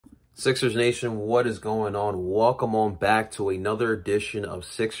Sixers Nation, what is going on? Welcome on back to another edition of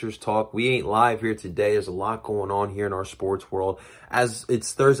Sixers Talk. We ain't live here today. There's a lot going on here in our sports world. As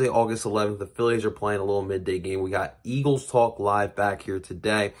it's Thursday, August 11th, the Phillies are playing a little midday game. We got Eagles Talk live back here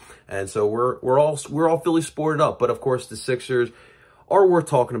today, and so we're all Philly sported up. But of course, the Sixers are worth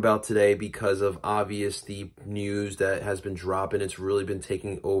talking about today because of the news that has been dropping. It's really been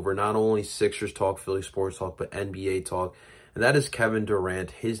taking over not only Sixers Talk, Philly sports talk, but NBA talk. And that is Kevin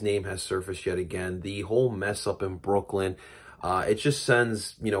Durant. His name has surfaced yet again. The whole mess up in Brooklyn, it just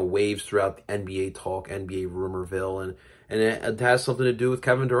sends, waves throughout the NBA talk, NBA rumorville, and it has something to do with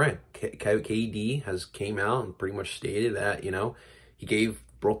Kevin Durant. KD has came out and pretty much stated that, he gave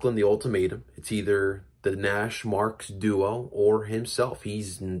Brooklyn the ultimatum. It's either the Nash-Marks duo or himself.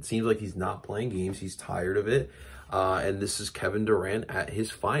 It seems like he's not playing games. He's tired of it. And this is Kevin Durant at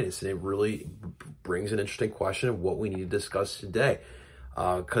his finest. And it really brings an interesting question of what we need to discuss today.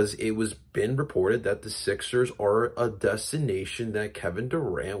 Because it was been reported that the Sixers are a destination that Kevin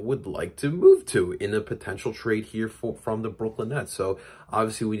Durant would like to move to in a potential trade here from the Brooklyn Nets. So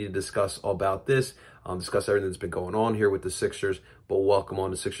obviously we need to discuss all about this, discuss everything that's been going on here with the Sixers. But welcome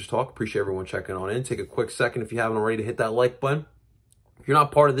on to Sixers Talk. Appreciate everyone checking on in. Take a quick second if you haven't already to hit that like button. If you're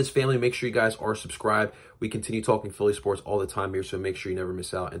not part of this family, make sure you guys are subscribed. We continue talking Philly sports all the time here, so make sure you never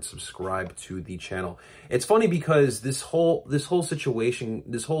miss out and subscribe to the channel. It's funny because this whole situation,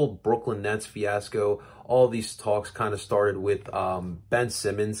 this whole Brooklyn Nets fiasco, all these talks kind of started with Ben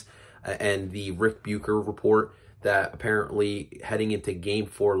Simmons and the Rick Bucher report that apparently heading into Game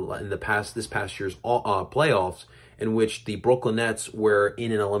 4 in this past year's playoffs, in which the Brooklyn Nets were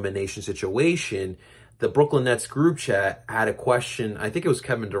in an elimination situation. The Brooklyn Nets group chat had a question. I think it was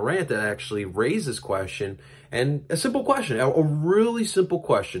Kevin Durant that actually raised this question. And a simple question, a really simple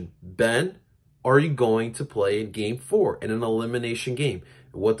question. Ben, are you going to play in Game 4 in an elimination game?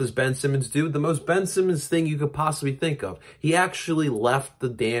 What does Ben Simmons do? The most Ben Simmons thing you could possibly think of. He actually left the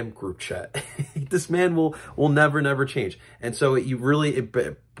damn group chat. This man will never change. And so it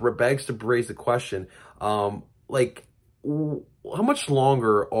begs to raise the question, how much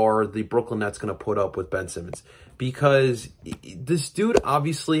longer are the Brooklyn Nets going to put up with Ben Simmons? Because this dude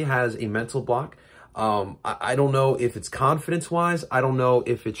obviously has a mental block. I don't know if it's confidence-wise. I don't know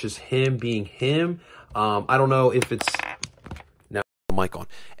if it's just him being him. I don't know if it's... Now the mic on.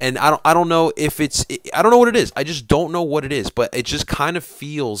 And I don't know if it's... I don't know what it is. I just don't know what it is. But it just kind of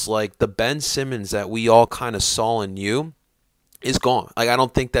feels like the Ben Simmons that we all kind of saw in you is gone. I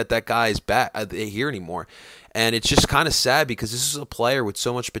don't think that guy is back here anymore. And it's just kind of sad because this is a player with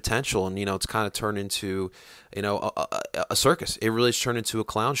so much potential, and it's kind of turned into, a circus. It really has turned into a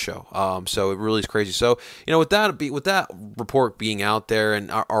clown show. So it really is crazy. So with that report being out there,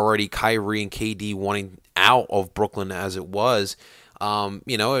 and already Kyrie and KD wanting out of Brooklyn as it was,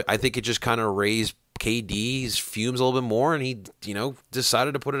 I think it just kind of raised KD's fumes a little bit more, and he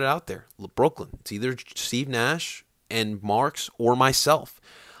decided to put it out there. Brooklyn. It's either Steve Nash and Marks or myself,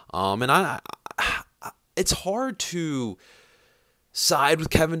 and it's hard to side with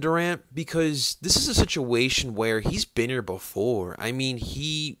Kevin Durant because this is a situation where he's been here before. I mean,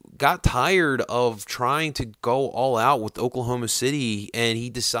 he got tired of trying to go all out with Oklahoma City, and he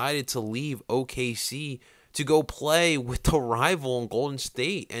decided to leave OKC to go play with the rival in Golden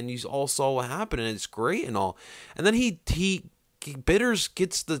State, and you all saw what happened, and it's great and all. And then the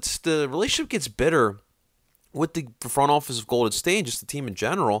relationship gets bitter with the front office of Golden State and just the team in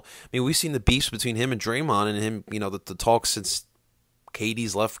general. I mean, we've seen the beefs between him and Draymond, and him, the talk since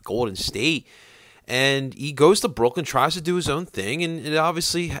KD's left Golden State. And he goes to Brooklyn, tries to do his own thing, and it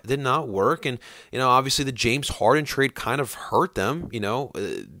obviously did not work. And, obviously the James Harden trade kind of hurt them.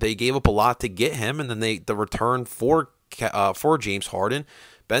 They gave up a lot to get him, and then the return for James Harden,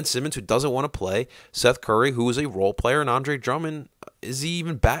 Ben Simmons, who doesn't want to play, Seth Curry, who is a role player, and Andre Drummond. Is he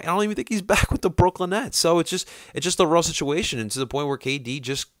even back? I don't even think he's back with the Brooklyn Nets. So it's just a real situation, and to the point where KD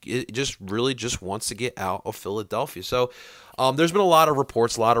just really wants to get out of Philadelphia. So there's been a lot of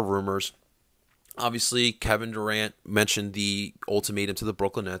reports, a lot of rumors. Obviously, Kevin Durant mentioned the ultimatum to the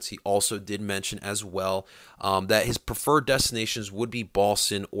Brooklyn Nets. He also did mention as well that his preferred destinations would be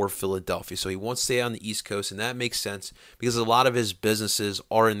Boston or Philadelphia. So he wants to stay on the East Coast, and that makes sense because a lot of his businesses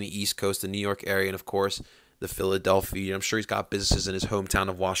are in the East Coast, the New York area, and of course, the Philadelphia. I'm sure he's got businesses in his hometown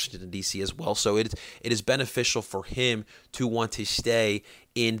of Washington, D.C. as well. So it is beneficial for him to want to stay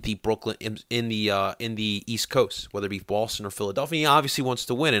in the Brooklyn, in the East Coast, whether it be Boston or Philadelphia. He obviously wants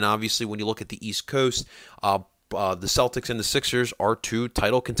to win, and obviously when you look at the East Coast, the Celtics and the Sixers are two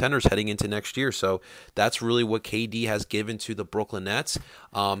title contenders heading into next year. So that's really what KD has given to the Brooklyn Nets.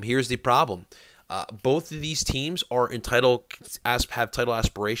 Here's the problem. Both of these teams are entitled, have title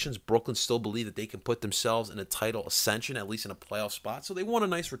aspirations. Brooklyn still believe that they can put themselves in a title ascension, at least in a playoff spot. So they want a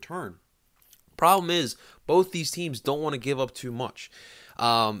nice return. Problem is, both these teams don't want to give up too much.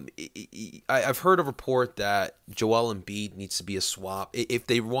 I've heard a report that Joel Embiid needs to be a swap. If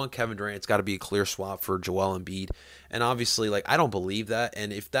they want Kevin Durant, it's got to be a clear swap for Joel Embiid. And obviously, like, I don't believe that.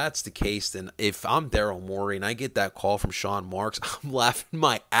 And if that's the case, then if I'm Daryl Morey and I get that call from Sean Marks, I'm laughing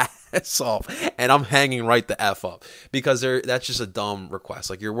my ass off and I'm hanging right the F up, because that's just a dumb request.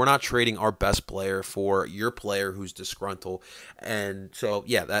 Like, we're not trading our best player for your player who's disgruntled. And so,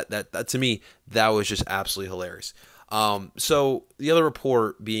 yeah, that to me, that was just absolutely hilarious. So the other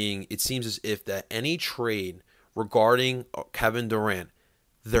report being, it seems as if that any trade regarding Kevin Durant,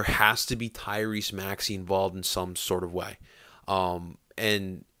 there has to be Tyrese Maxey involved in some sort of way.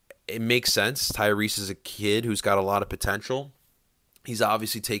 And it makes sense. Tyrese is a kid who's got a lot of potential. He's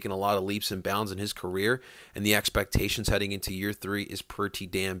obviously taken a lot of leaps and bounds in his career, and the expectations heading into year 3 is pretty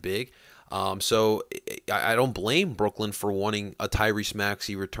damn big. So I don't blame Brooklyn for wanting a Tyrese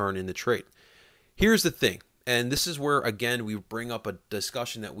Maxey return in the trade. Here's the thing. And this is where, again, we bring up a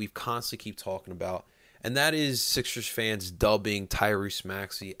discussion that we've constantly keep talking about, and that is Sixers fans dubbing Tyrese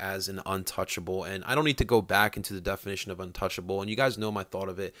Maxey as an untouchable. And I don't need to go back into the definition of untouchable, and you guys know my thought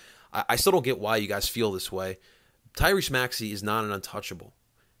of it. I still don't get why you guys feel this way. Tyrese Maxey is not an untouchable.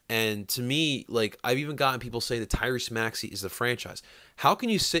 And to me, like, I've even gotten people say that Tyrese Maxey is the franchise. How can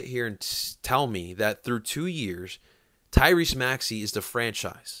you sit here and tell me that through 2 years, Tyrese Maxey is the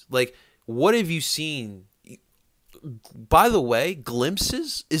franchise? Like, what have you seen? By the way,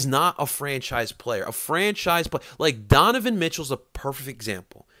 Glimpses is not a franchise player. A franchise player, like Donovan Mitchell's a perfect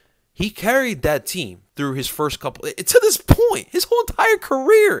example. He carried that team through his first couple, to this point, his whole entire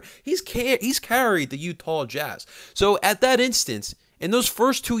career. He's carried the Utah Jazz. So at that instance, in those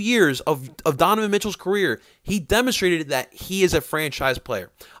first 2 years of Donovan Mitchell's career, he demonstrated that he is a franchise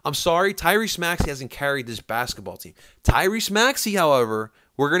player. I'm sorry, Tyrese Maxey hasn't carried this basketball team. Tyrese Maxey, however,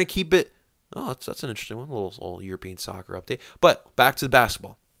 we're going to keep it. Oh, that's an interesting one. A little European soccer update. But back to the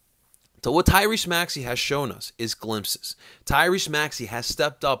basketball. So what Tyrese Maxey has shown us is glimpses. Tyrese Maxey has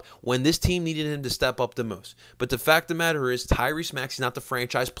stepped up when this team needed him to step up the most. But the fact of the matter is, Tyrese Maxey's not the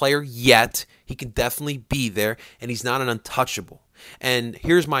franchise player yet. He can definitely be there, and he's not an untouchable. And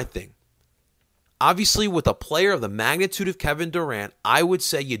here's my thing. Obviously, with a player of the magnitude of Kevin Durant, I would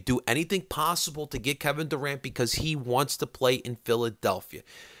say you do anything possible to get Kevin Durant because he wants to play in Philadelphia.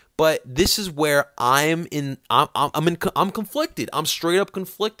 But this is where I'm conflicted. I'm straight up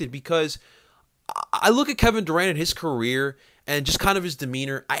conflicted because I look at Kevin Durant and his career and just kind of his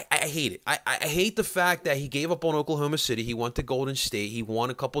demeanor. I hate it. I hate the fact that he gave up on Oklahoma City. He went to Golden State. He won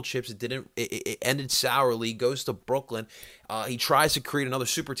a couple chips. It ended sourly. Goes to Brooklyn. He tries to create another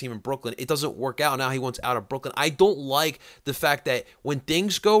super team in Brooklyn. It doesn't work out. Now he wants out of Brooklyn. I don't like the fact that when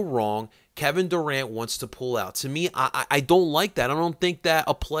things go wrong, Kevin Durant wants to pull out. To me, I don't like that. I don't think that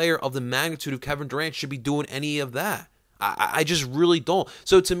a player of the magnitude of Kevin Durant should be doing any of that. I just really don't.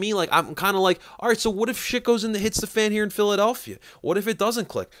 So to me, like, I'm kind of like, all right, so what if shit goes in hits the fan here in Philadelphia? What if it doesn't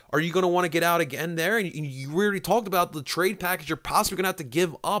click? Are you going to want to get out again there? And you already talked about the trade package you're possibly going to have to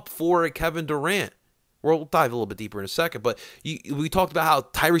give up for a Kevin Durant. We'll dive a little bit deeper in a second, but we talked about how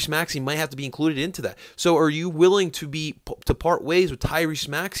Tyrese Maxey might have to be included into that. So are you willing to part ways with Tyrese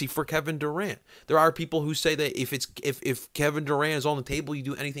Maxey for Kevin Durant? There are people who say that if Kevin Durant is on the table, you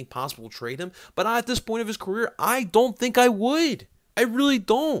do anything possible to trade him. But at this point of his career, I don't think I would. I really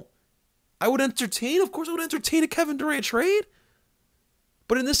don't. I would entertain, of course, I would entertain a Kevin Durant trade.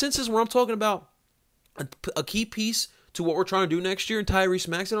 But in this instance, where I'm talking about a key piece to what we're trying to do next year in Tyrese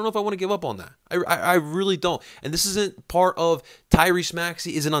Maxey, I don't know if I want to give up on that. I really don't. And this isn't part of Tyrese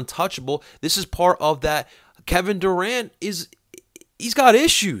Maxey is an untouchable. This is part of that Kevin Durant he's got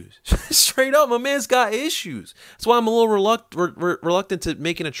issues. Straight up, my man's got issues. That's why I'm a little reluctant to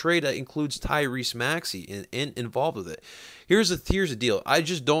making a trade that includes Tyrese Maxey involved with it. Here's the deal. I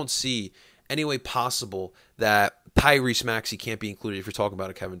just don't see any way possible that Tyrese Maxey can't be included if you're talking about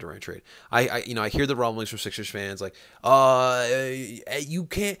a Kevin Durant trade. I hear the rumblings from Sixers fans like, you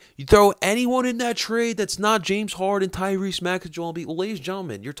throw anyone in that trade that's not James Harden, Tyrese Maxey, Joel Embiid. Well, ladies and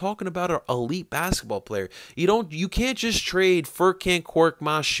gentlemen, you're talking about an elite basketball player. You can't just trade Furkan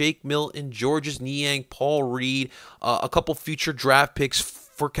Korkmaz, Shake Milton, Georges Niang, Paul Reed, a couple future draft picks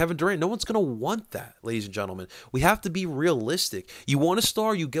for Kevin Durant. No one's going to want that, ladies and gentlemen. We have to be realistic. You want a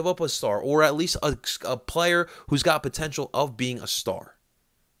star, you give up a star, or at least a player who's got potential of being a star.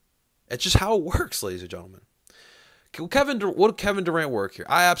 It's just how it works, ladies and gentlemen. Would Kevin Durant work here?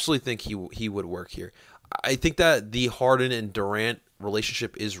 I absolutely think he would work here. I think that the Harden and Durant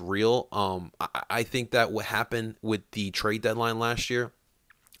relationship is real. I think that what happened with the trade deadline last year,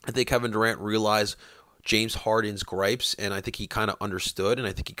 I think Kevin Durant realized James Harden's gripes, and I think he kind of understood, and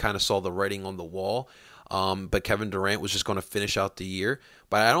I think he kind of saw the writing on the wall. But Kevin Durant was just going to finish out the year.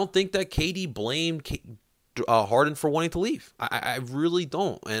 But I don't think that KD blamed Harden for wanting to leave. I really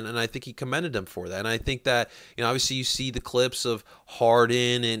don't, and I think he commended him for that. And I think that, obviously you see the clips of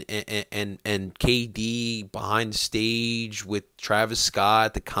Harden and KD behind the stage with Travis Scott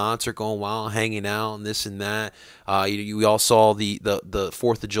at the concert, going wild, hanging out, and this and that. We all saw the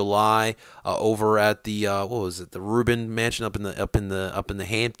 4th of July over at the what was it, the Rubin Mansion up in the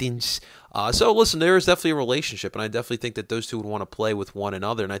Hamptons. So listen, there is definitely a relationship, and I definitely think that those two would want to play with one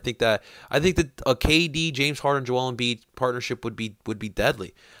another. And I think that a KD, James Harden, Joel Embiid partnership would be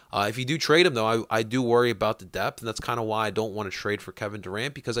deadly. If you do trade him, though, I do worry about the depth, and that's kind of why I don't want to trade for Kevin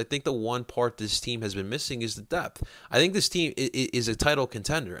Durant, because I think the one part this team has been missing is the depth. I think this team is a title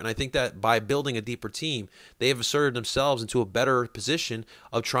contender, and I think that by building a deeper team, they have asserted themselves into a better position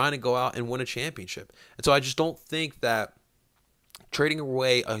of trying to go out and win a championship. And so I just don't think that trading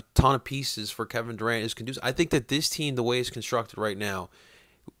away a ton of pieces for Kevin Durant is conducive. I think that this team, the way it's constructed right now,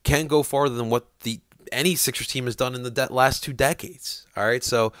 can go farther than what any Sixers team has done in the last 2 decades. All right,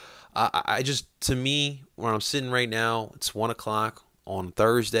 so I just, to me, where I'm sitting right now, it's 1 o'clock on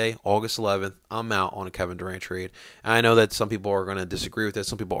Thursday, August 11th. I'm out on a Kevin Durant trade. And I know that some people are going to disagree with that.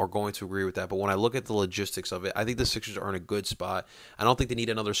 Some people are going to agree with that. But when I look at the logistics of it, I think the Sixers are in a good spot. I don't think they need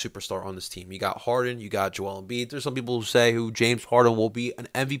another superstar on this team. You got Harden, you got Joel Embiid. There's some people who say James Harden will be an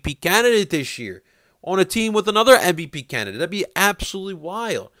MVP candidate this year on a team with another MVP candidate. That'd be absolutely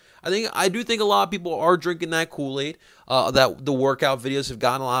wild. I do think a lot of people are drinking that Kool-Aid. That the workout videos have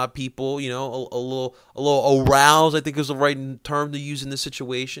gotten a lot of people, a little aroused, I think is the right term to use in this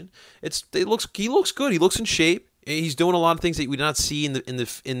situation. He looks good. He looks in shape. He's doing a lot of things that we did not see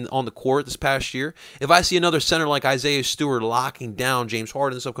on the court this past year. If I see another center like Isaiah Stewart locking down James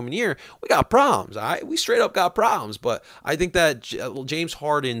Harden this upcoming year, we got problems. We straight up got problems. But I think that James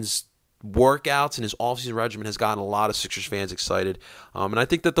Harden's workouts and his offseason regimen has gotten a lot of Sixers fans excited, and I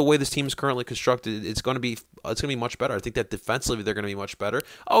think that the way this team is currently constructed, it's going to be much better. I think that defensively they're going to be much better.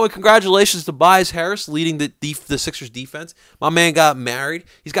 Oh, and congratulations to Tobias Harris leading the Sixers defense. My man got married.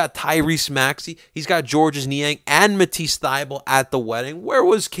 He's got Tyrese Maxey. He's got Georges Niang and Matisse Thybulle at the wedding. Where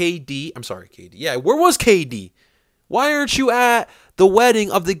was KD? I'm sorry, KD. Yeah, where was KD? Why aren't you at the wedding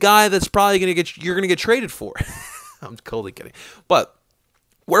of the guy that's probably you're going to get traded for? I'm totally kidding, but.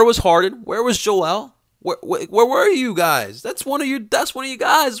 Where was Harden? Where was Joel? Where were you guys? That's one of you guys. That's one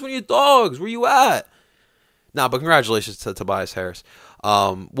of your dogs. Where you at? Nah, but congratulations to Tobias Harris.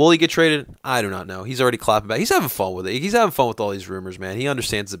 Will he get traded? I do not know. He's already clapping back. He's having fun with it. He's having fun with all these rumors, man. He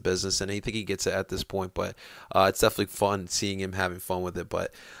understands the business, and I think he gets it at this point. But it's definitely fun seeing him having fun with it.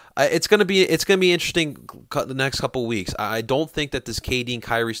 But it's gonna be interesting the next couple of weeks. I don't think that this KD and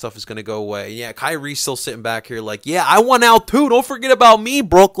Kyrie stuff is gonna go away. Yeah, Kyrie's still sitting back here like, yeah, I won out too. Don't forget about me,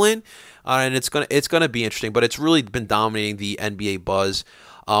 Brooklyn. And it's gonna be interesting. But it's really been dominating the NBA buzz.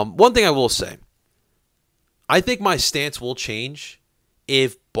 One thing I will say, I think my stance will change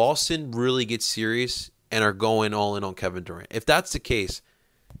if Boston really gets serious and are going all in on Kevin Durant. If that's the case,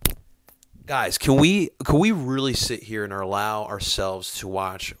 guys, can we really sit here and allow ourselves to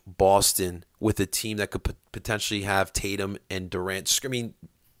watch Boston with a team that could potentially have Tatum and Durant? I mean,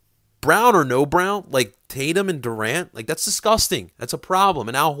 Brown or no Brown, like Tatum and Durant, like that's disgusting. That's a problem.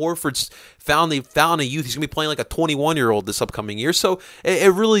 And Al Horford's found a youth. He's gonna be playing like a 21-year-old this upcoming year. So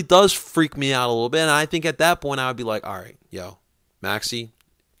it really does freak me out a little bit. And I think at that point I would be like, all right, yo, Maxey,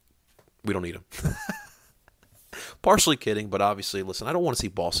 we don't need him. Partially kidding, but obviously, listen, I don't want to see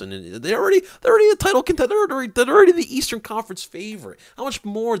Boston. They're already a title contender. They're already the Eastern Conference favorite. How much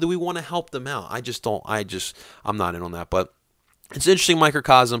more do we want to help them out? I'm not in on that, but it's an interesting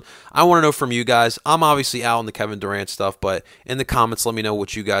microcosm. I want to know from you guys. I'm obviously out on the Kevin Durant stuff, but in the comments, let me know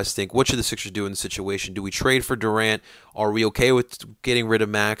what you guys think. What should the Sixers do in the situation? Do we trade for Durant? Are we okay with getting rid of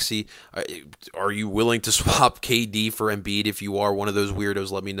Maxey? Are you willing to swap KD for Embiid? If you are one of those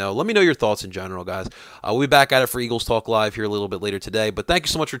weirdos, let me know. Let me know your thoughts in general, guys. We'll be back at it for Eagles Talk Live here a little bit later today, but thank you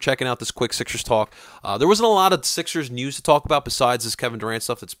so much for checking out this quick Sixers talk. There wasn't a lot of Sixers news to talk about besides this Kevin Durant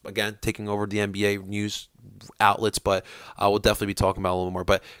stuff that's, again, taking over the NBA news outlets, but we'll definitely be talking about a little more.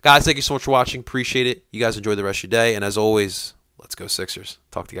 But guys, thank you so much for watching. Appreciate it. You guys enjoy the rest of your day, and as always, let's go Sixers.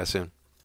 Talk to you guys soon.